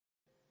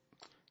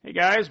Hey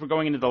guys, we're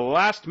going into the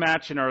last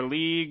match in our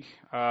league,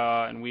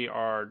 and we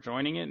are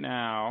joining it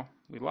now.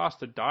 We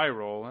lost a die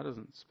roll. That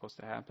isn't supposed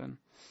to happen.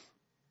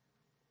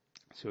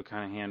 See what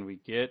kind of hand we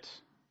get.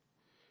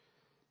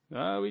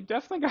 We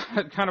definitely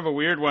got kind of a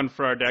weird one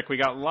for our deck. We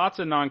got lots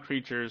of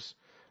non-creatures.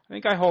 I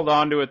think I hold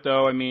on to it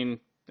though. I mean,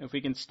 if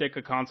we can stick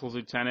a Consul's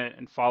Lieutenant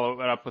and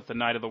follow it up with the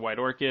Knight of the White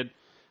Orchid.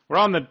 We're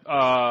on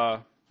the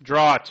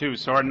draw too,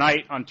 so our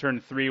Knight on turn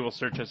 3 will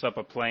search us up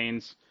a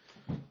Plains.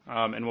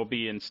 And we'll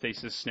be in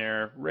Stasis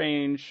Snare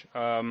range. So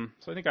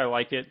I think I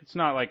like it. It's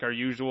not like our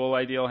usual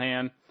ideal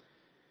hand.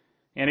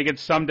 And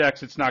against some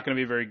decks, it's not going to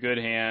be a very good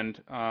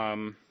hand.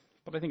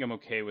 But I think I'm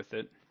okay with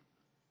it.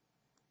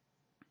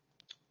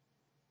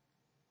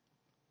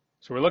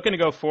 So we're looking to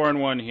go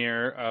 4-1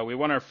 here. We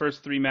won our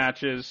first 3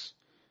 matches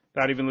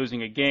without even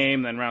losing a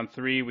game. Then round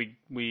 3,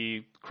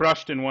 we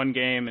crushed in one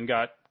game and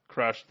got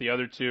crushed the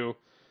other 2.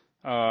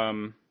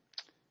 In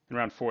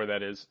round 4,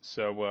 that is.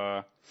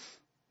 So...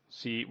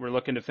 See, we're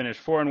looking to finish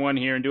 4-1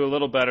 here and do a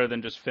little better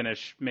than just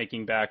finish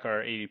making back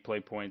our 80 play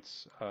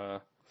points.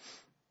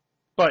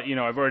 But, you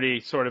know, I've already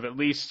sort of at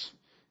least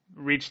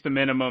reached the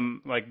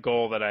minimum,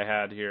 goal that I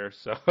had here.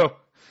 So, at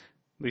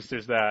least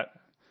there's that.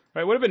 All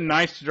right, would have been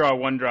nice to draw a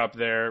 1-drop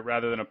there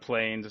rather than a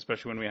Plains,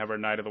 especially when we have our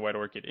Knight of the White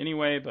Orchid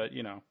anyway, but,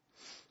 you know,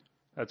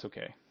 that's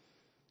okay.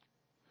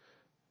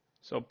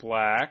 So,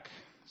 black.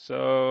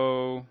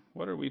 So,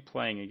 what are we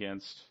playing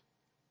against?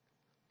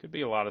 Could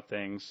be a lot of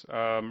things.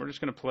 We're just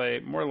going to play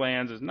more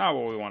lands is not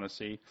what we want to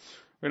see.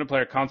 We're going to play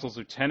our Consul's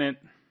Lieutenant.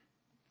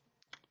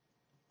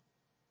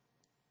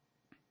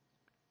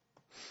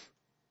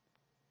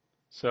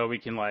 So we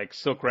can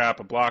Silk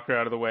Wrap a blocker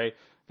out of the way.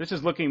 This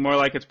is looking more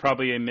like it's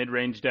probably a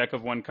mid-range deck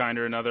of one kind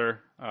or another.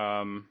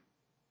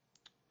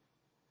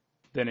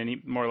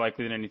 More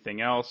likely than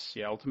anything else.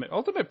 Yeah,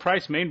 ultimate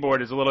price main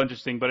board is a little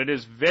interesting, but it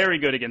is very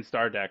good against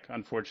our deck,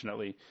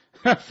 unfortunately,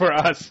 for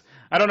us.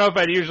 I don't know if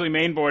I'd usually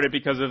main board it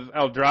because of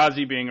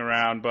Eldrazi being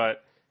around,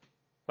 but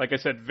like I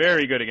said,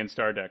 very good against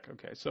our deck.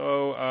 Okay,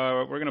 so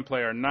we're going to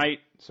play our Knight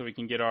so we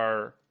can get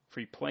our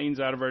free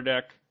Plains out of our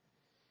deck.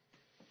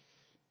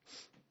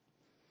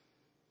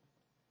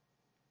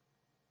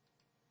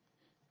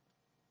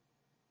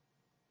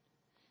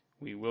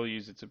 We will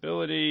use its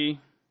ability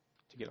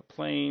to get a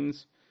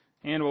Plains.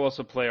 And we'll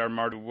also play our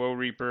Mardu Woe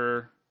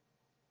Reaper.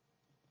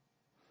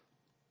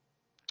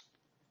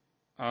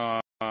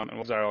 And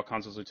we'll desire our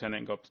Consul's Lieutenant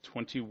and go up to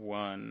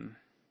 21.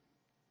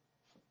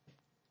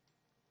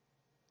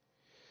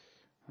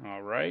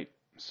 Alright,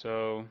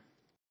 so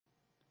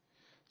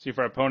see if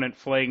our opponent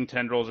Flaying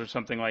Tendrils or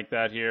something like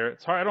that here.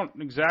 It's hard, I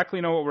don't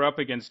exactly know what we're up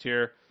against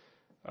here.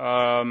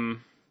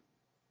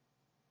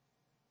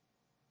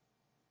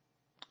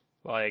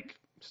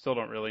 Still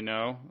don't really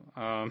know.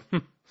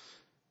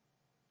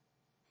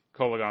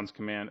 Kolagon's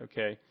Command.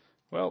 Okay.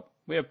 Well,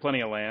 we have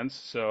plenty of lands,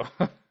 so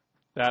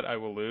that I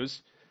will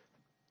lose.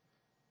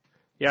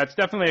 Yeah, it's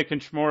definitely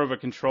more of a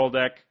control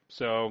deck,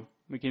 so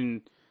we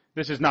can...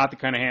 This is not the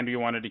kind of hand we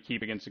wanted to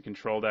keep against a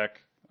control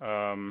deck.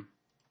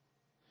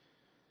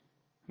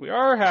 We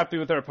are happy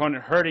with our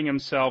opponent hurting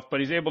himself, but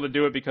he's able to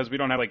do it because we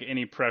don't have,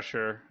 any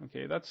pressure.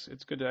 Okay,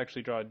 it's good to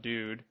actually draw a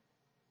dude.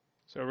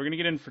 So we're going to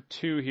get in for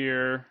 2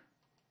 here.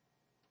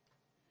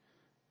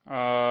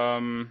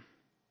 I'm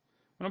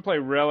going to play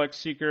Relic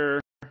Seeker,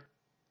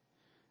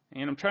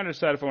 and I'm trying to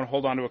decide if I want to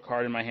hold on to a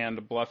card in my hand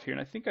to bluff here, and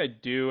I think I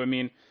do. I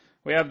mean,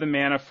 we have the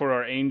mana for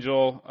our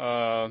Angel,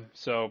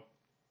 so,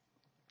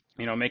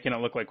 you know, making it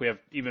look like we have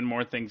even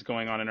more things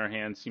going on in our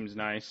hand seems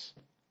nice.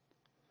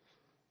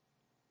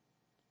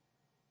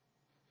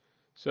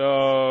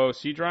 So,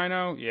 Siege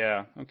Rhino?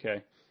 Yeah,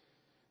 okay.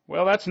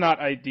 Well, that's not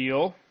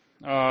ideal.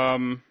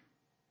 So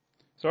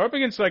we're up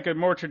against, a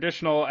more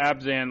traditional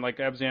Abzan,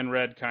 Abzan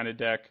Red kind of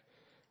deck.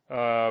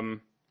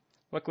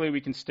 Luckily,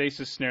 we can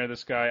Stasis Snare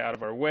this guy out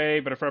of our way,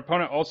 but if our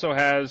opponent also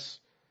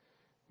has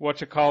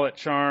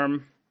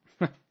Charm,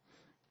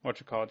 not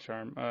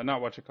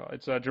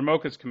it's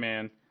Dramoka's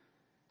Command,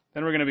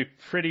 then we're going to be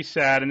pretty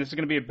sad, and this is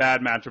going to be a bad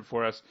matchup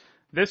for us.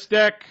 This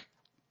deck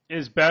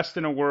is best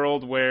in a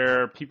world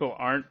where people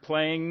aren't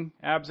playing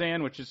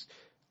Abzan, which is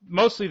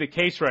mostly the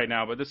case right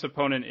now, but this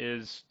opponent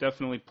is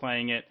definitely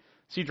playing it.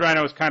 Siege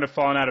Rhino has kind of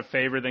fallen out of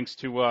favor thanks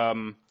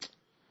to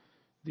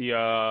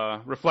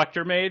the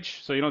Reflector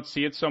Mage, so you don't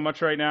see it so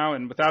much right now.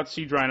 And without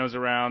Siege Rhinos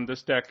around,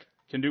 this deck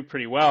can do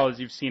pretty well,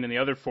 as you've seen in the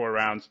other 4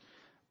 rounds.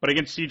 But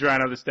against Siege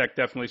Rhino, this deck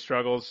definitely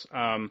struggles.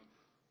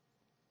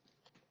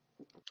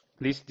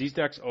 These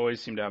decks always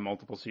seem to have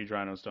multiple Siege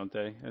Rhinos, don't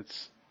they?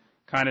 It's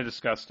kind of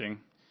disgusting.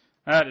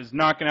 That is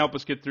not going to help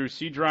us get through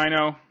Siege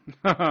Rhino.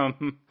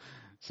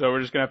 So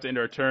we're just going to have to end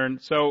our turn.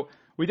 So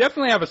we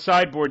definitely have a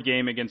sideboard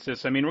game against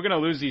this. I mean, we're going to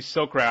lose these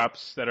Silk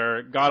Wraps that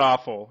are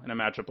god-awful in a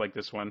matchup like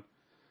this one.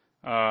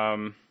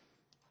 All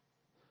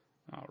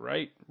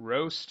right,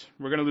 Roast.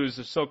 We're going to lose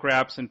the Silk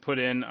Wraps and put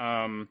in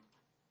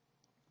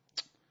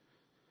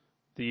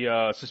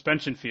the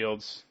Suspension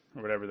Fields,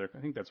 or whatever I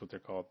think that's what they're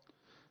called.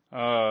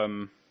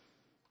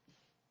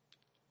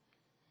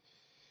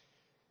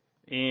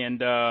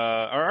 And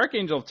our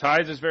Archangel of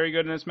Tides is very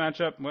good in this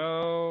matchup.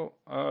 Well,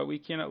 we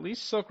can at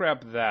least Silk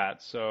Wrap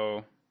that, so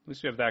at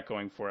least we have that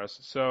going for us.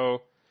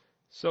 So,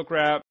 Silk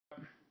Wrap,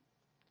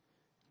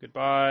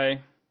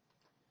 goodbye,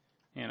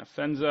 and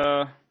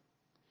Afenza.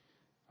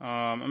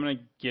 I'm going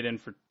to get in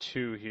for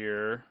 2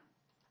 here.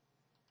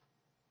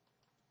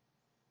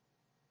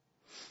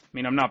 I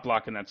mean, I'm not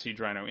blocking that Siege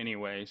Rhino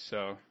anyway,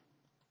 so.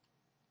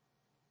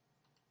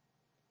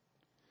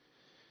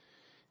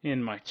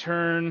 In my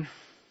turn.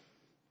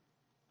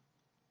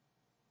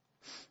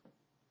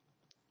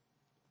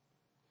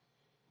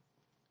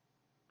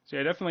 So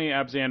yeah, definitely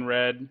Abzan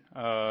Red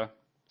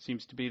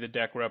seems to be the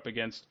deck we're up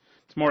against.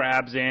 It's more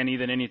Abzan-y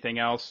than anything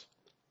else.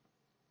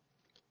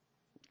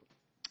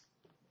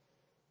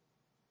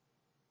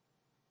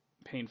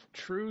 Painful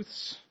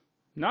Truths.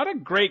 Not a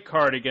great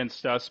card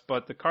against us,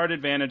 but the card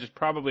advantage is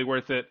probably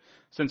worth it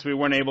since we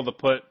weren't able to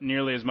put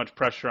nearly as much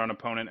pressure on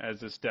opponent as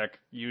this deck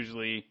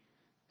usually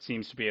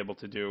seems to be able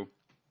to do.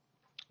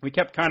 We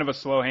kept kind of a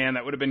slow hand.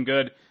 That would have been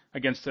good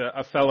against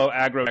a fellow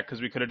aggro deck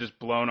because we could have just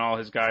blown all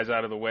his guys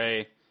out of the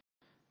way.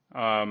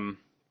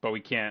 But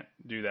we can't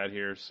do that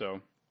here, so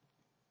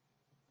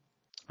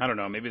I don't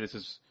know. Maybe this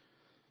is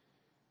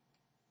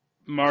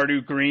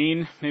Mardu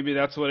Green. Maybe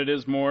that's what it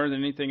is more than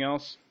anything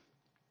else.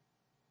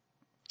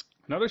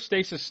 Another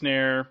Stasis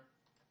Snare,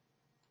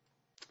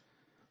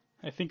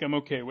 I think I'm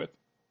okay with.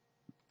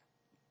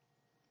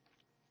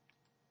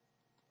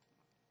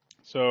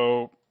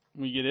 So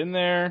we get in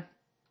there.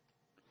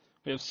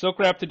 We have Silk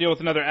Wrap to deal with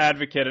another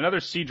Advocate.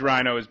 Another Siege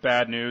Rhino is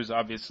bad news,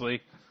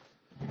 obviously.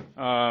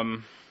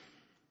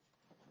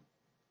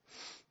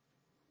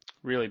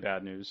 Really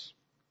bad news.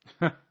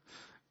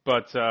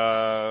 But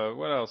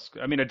what else?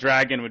 I mean, a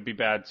Dragon would be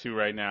bad too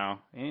right now.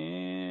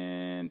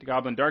 And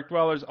Goblin Dark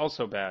Dweller's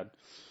also bad.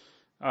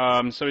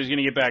 So he's going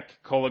to get back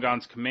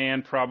Kolagon's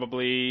Command,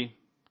 probably.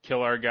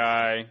 Kill our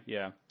guy.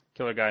 Yeah,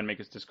 kill our guy and make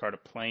us discard a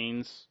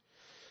Plains.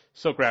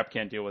 Silk Wrap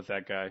can't deal with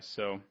that guy,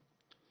 so.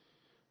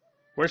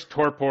 Where's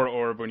Torpor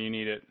Orb when you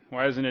need it?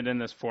 Why isn't it in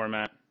this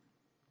format?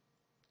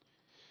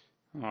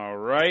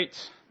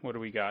 Alright. What do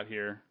we got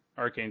here?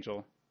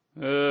 Archangel.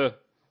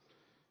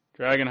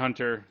 Dragon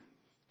Hunter.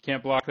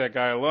 Can't block that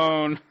guy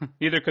alone.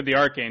 Neither could the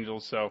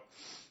Archangel, so.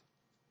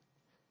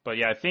 But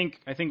yeah, I think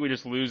we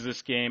just lose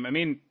this game. I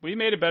mean, we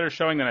made a better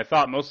showing than I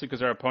thought, mostly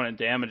because our opponent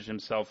damaged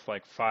himself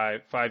like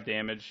 5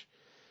 damage.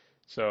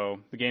 So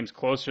the game's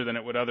closer than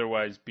it would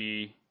otherwise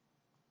be.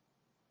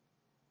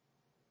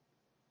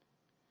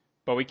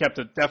 But we kept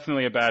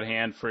definitely a bad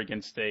hand for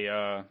against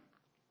a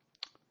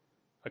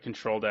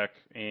control deck,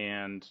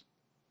 and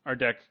our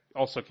deck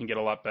also can get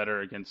a lot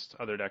better against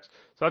other decks.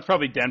 So that's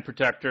probably Den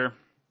Protector.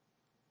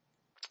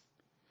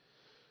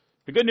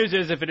 The good news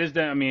is if it is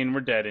Den, I mean, we're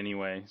dead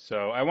anyway.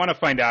 So I want to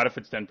find out if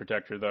it's Den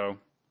Protector, though.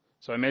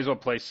 So I may as well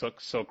play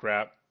Silk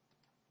Wrap.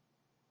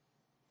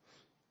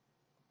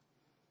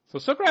 So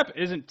Silk Wrap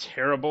isn't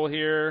terrible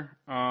here.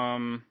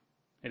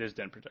 It is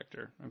Den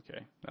Protector.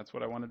 Okay, that's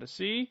what I wanted to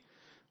see.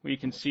 We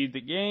concede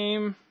the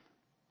game.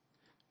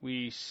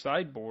 We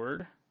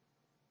sideboard.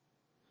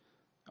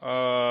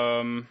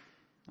 Okay,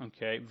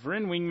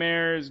 Vryn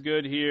Wingmare is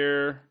good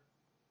here.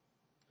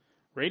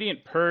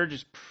 Radiant Purge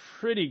is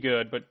pretty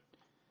good, but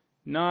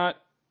not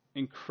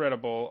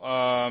incredible.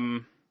 I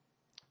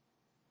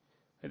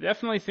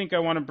definitely think I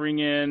want to bring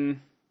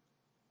in.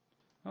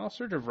 Well,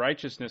 Surge of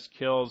Righteousness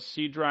kills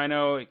Siege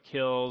Rhino. It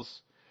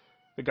kills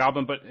the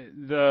Goblin, but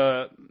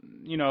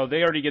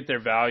they already get their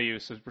value.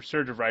 So for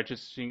Surge of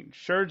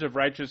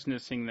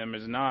Righteousnessing them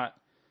is not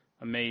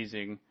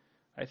amazing.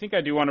 I think I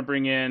do want to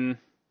bring in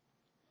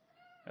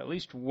at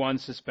least 1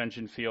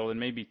 Suspension Field and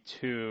maybe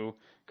 2,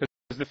 because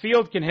the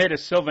field can hit a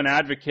Sylvan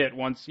Advocate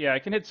once. Yeah,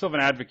 it can hit Sylvan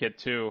Advocate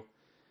too.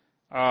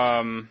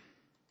 The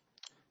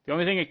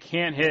only thing it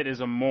can't hit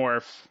is a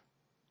Morph.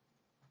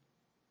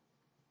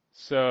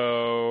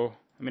 So,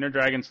 I mean, our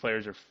Dragon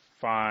Slayers are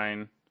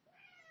fine.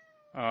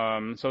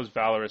 So is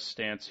Valorous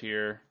Stance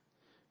here.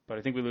 But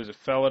I think we lose a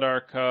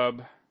Felidar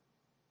Cub.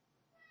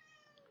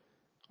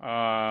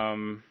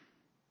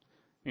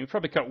 We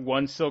probably cut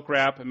 1 Silk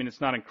Wrap. I mean,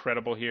 it's not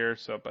incredible here,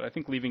 but I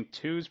think leaving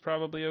 2 is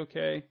probably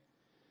okay.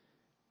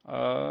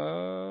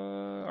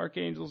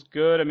 Archangel's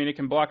good. I mean, it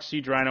can block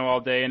Siege Rhino all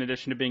day in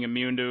addition to being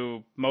immune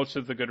to most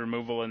of the good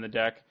removal in the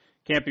deck.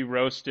 Can't be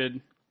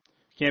roasted.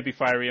 Can't be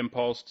Fiery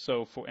Impulsed,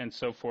 and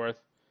so forth.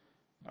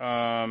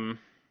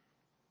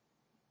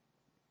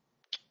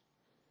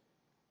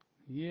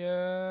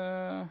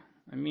 Yeah,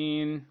 I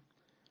mean,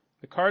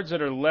 the cards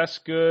that are less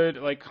good,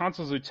 like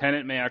Consul's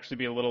Lieutenant may actually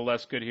be a little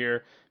less good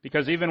here,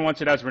 because even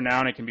once it has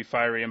Renown, it can be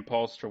Fiery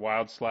Impulsed or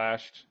Wild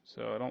Slashed,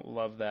 so I don't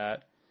love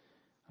that.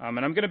 And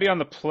I'm going to be on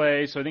the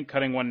play, so I think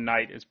cutting 1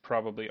 Knight is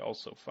probably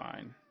also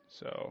fine.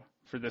 So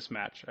for this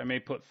match, I may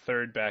put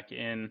 3rd back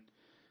in,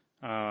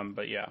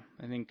 but yeah,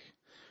 I think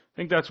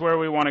that's where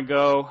we want to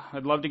go.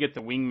 I'd love to get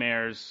the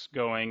Wingmares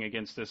going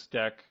against this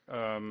deck.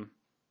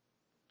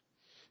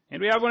 And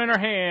we have one in our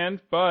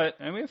hand,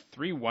 and we have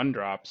 3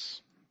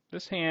 1-drops.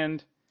 This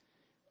hand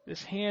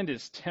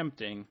is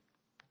tempting.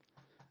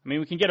 I mean,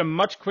 we can get a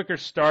much quicker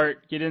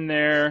start, get in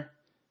there,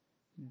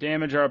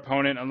 damage our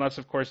opponent, unless,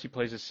 of course, he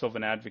plays his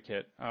Sylvan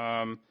Advocate.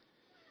 And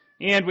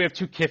we have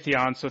 2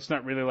 Kithions, so it's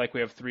not really like we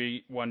have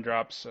 3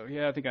 1-drops. So,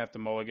 yeah, I think I have to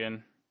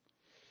mulligan.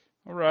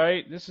 All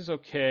right, this is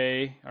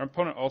okay. Our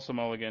opponent also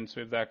mulligan, so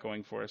we have that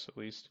going for us at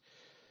least.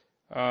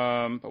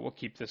 But we'll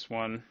keep this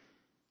one.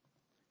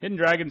 Hidden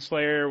Dragon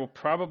Slayer will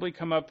probably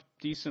come up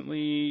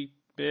decently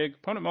big.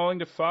 Opponent mulling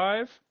to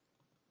 5.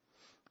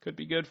 Could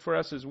be good for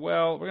us as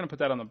well. We're going to put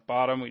that on the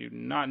bottom. We do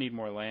not need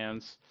more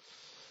lands.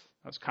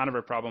 That was kind of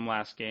our problem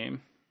last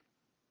game.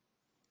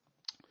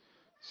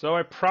 So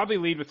I probably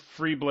lead with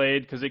Free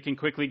Blade because it can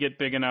quickly get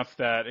big enough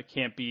that it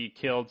can't be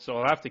killed. So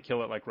I'll have to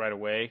kill it like right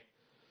away.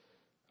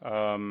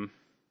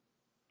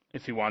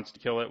 If he wants to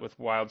kill it with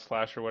Wild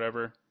Slash or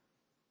whatever.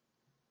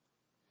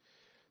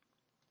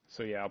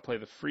 So yeah, I'll play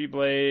the Free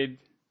Blade.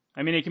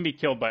 I mean, it can be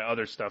killed by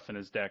other stuff in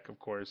his deck, of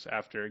course,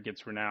 after it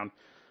gets renowned.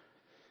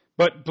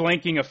 But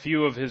blanking a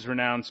few of his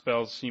renowned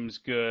spells seems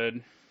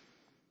good.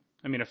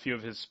 I mean, a few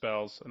of his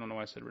spells. I don't know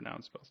why I said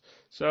renowned spells.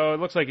 So it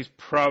looks like he's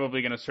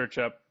probably going to search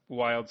up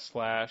Wild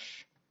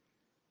Slash.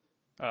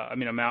 A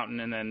Mountain,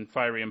 and then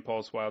Fiery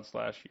Impulse, Wild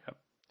Slash. Yeah.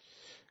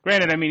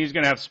 Granted, I mean, he's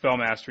going to have Spell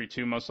Mastery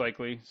too, most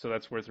likely, so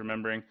that's worth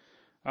remembering.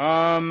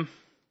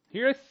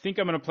 Here I think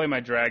I'm going to play my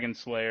Dragon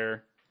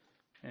Slayer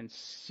and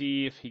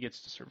see if he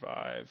gets to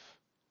survive.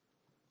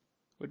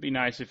 Would be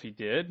nice if he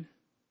did.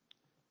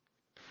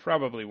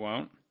 Probably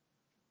won't.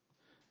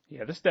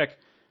 Yeah, this deck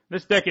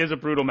is a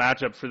brutal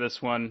matchup for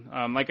this one.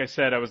 Like I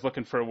said, I was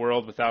looking for a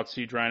world without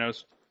Siege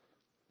Rhinos.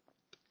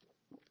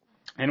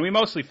 And we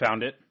mostly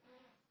found it.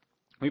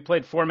 We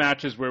played 4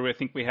 matches where I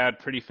think we had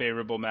pretty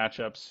favorable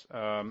matchups.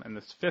 And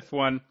this 5th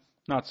one,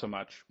 not so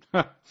much.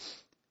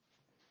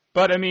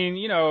 But, I mean,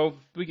 you know,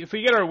 if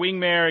we get our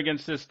Wingmare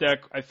against this deck,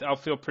 I'll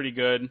feel pretty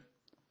good.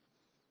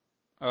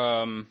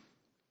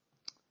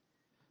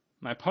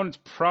 My opponent's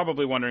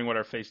probably wondering what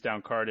our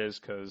face-down card is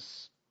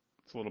because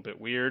it's a little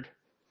bit weird.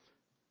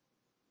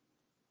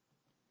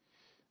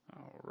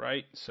 All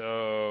right,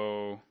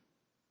 so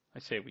I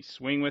say we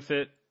swing with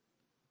it.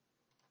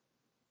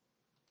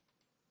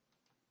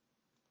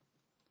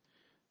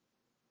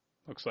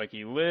 Looks like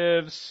he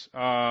lives.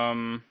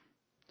 I'm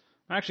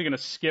actually going to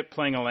skip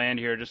playing a land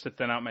here just to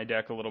thin out my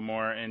deck a little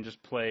more and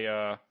just play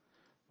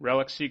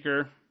Relic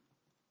Seeker.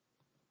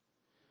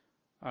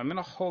 I'm going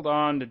to hold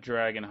on to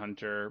Dragon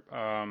Hunter.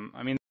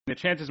 I mean, the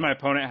chances my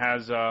opponent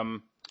has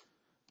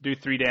do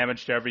 3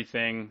 damage to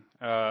everything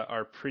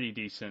are pretty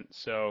decent,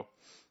 so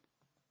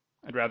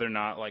I'd rather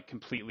not like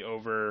completely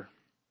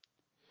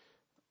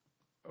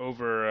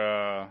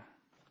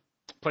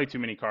play too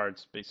many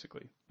cards,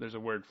 basically. There's a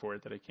word for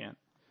it that I can't.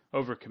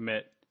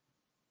 Overcommit.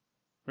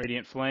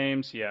 Radiant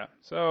Flames, yeah.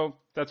 So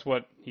that's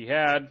what he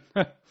had.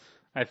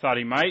 I thought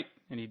he might,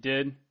 and he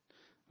did.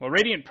 Well,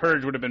 Radiant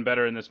Purge would have been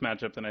better in this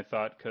matchup than I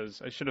thought,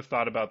 because I should have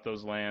thought about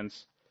those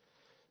lands.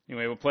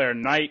 Anyway, we'll play our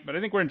Knight, but I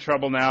think we're in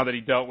trouble now that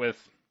he dealt with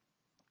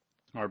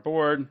our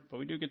board. But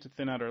we do get to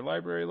thin out our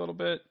library a little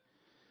bit,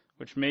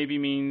 which maybe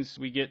means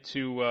we get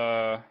to...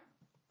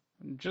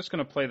 I'm just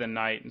going to play the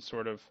Knight and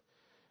sort of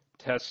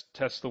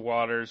test the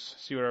waters,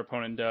 see what our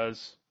opponent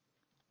does.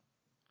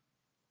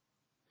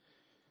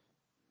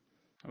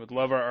 I would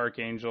love our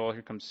Archangel.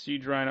 Here comes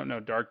Siege Rhino.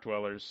 No, Dark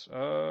Dwellers.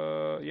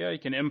 Yeah, you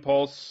can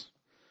Impulse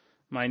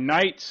my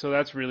Knight, so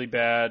that's really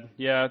bad.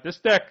 Yeah, this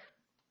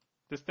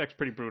deck's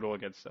pretty brutal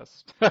against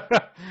us.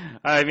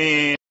 I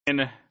mean,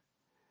 we're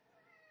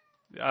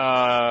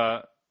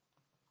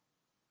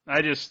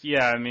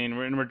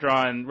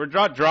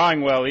not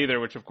drawing well either,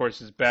 which of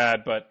course is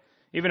bad, but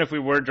even if we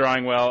were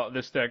drawing well,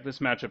 this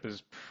matchup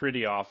is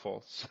pretty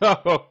awful.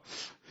 So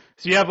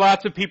you have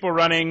lots of people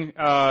running,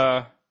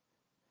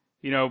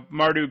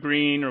 Mardu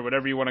Green or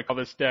whatever you want to call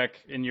this deck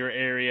in your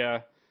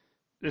area.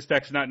 This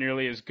deck's not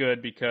nearly as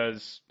good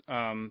because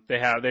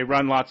they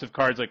run lots of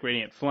cards like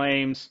Radiant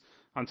Flames.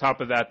 On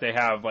top of that, they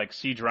have like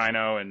Siege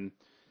Rhino, and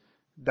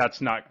that's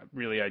not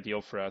really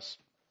ideal for us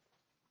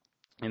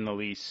in the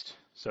least.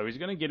 So he's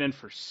going to get in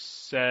for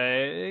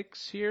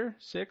 6 here.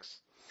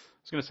 6. I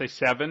was going to say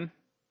 7.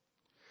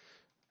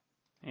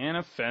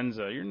 And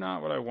Fenza. You're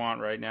not what I want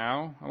right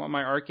now. I want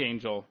my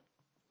Archangel.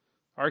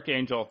 My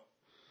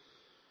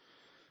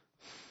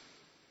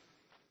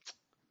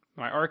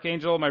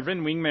Archangel, my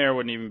Vryn Wingmare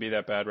wouldn't even be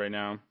that bad right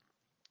now.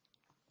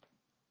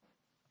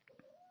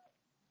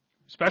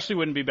 Especially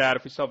wouldn't be bad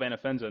if we still have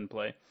Anafenza in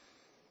play.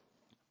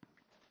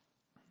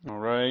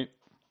 Alright.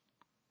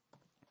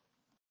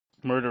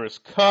 Murderous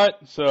Cut.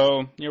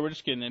 So, yeah, we're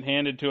just getting it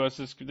handed to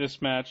us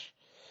this match.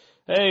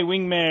 Hey,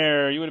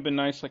 Wingmare, you would have been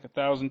nice like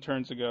 1,000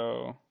 turns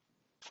ago.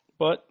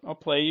 But I'll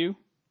play you.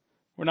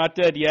 We're not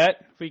dead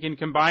yet. If we can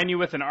combine you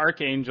with an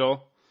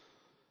Archangel,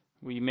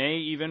 we may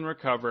even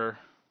recover.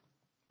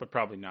 But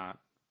probably not.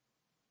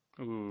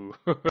 Ooh.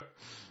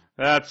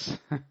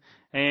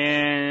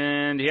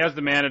 And he has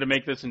the mana to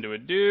make this into a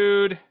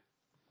dude.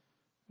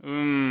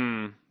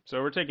 So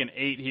we're taking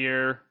 8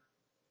 here.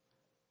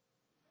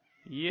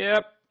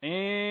 Yep.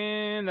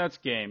 And that's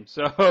game.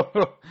 So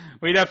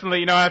we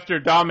definitely, after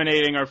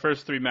dominating our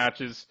first 3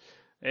 matches,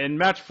 in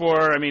match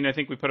 4, I mean, I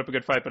think we put up a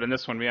good fight, but in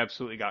this one we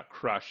absolutely got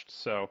crushed.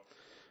 So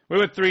we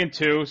went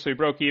 3-2, so we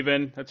broke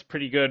even. That's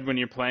pretty good when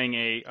you're playing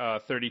a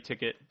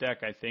 30-ticket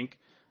deck, I think.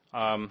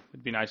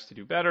 It'd be nice to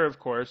do better, of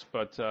course,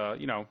 but,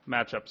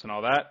 matchups and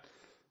all that.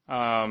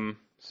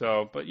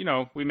 But,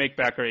 we make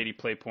back our 80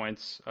 play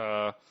points,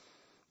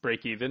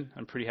 break even.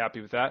 I'm pretty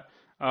happy with that.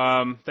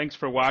 Thanks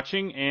for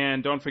watching,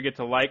 and don't forget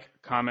to like,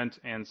 comment,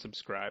 and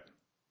subscribe.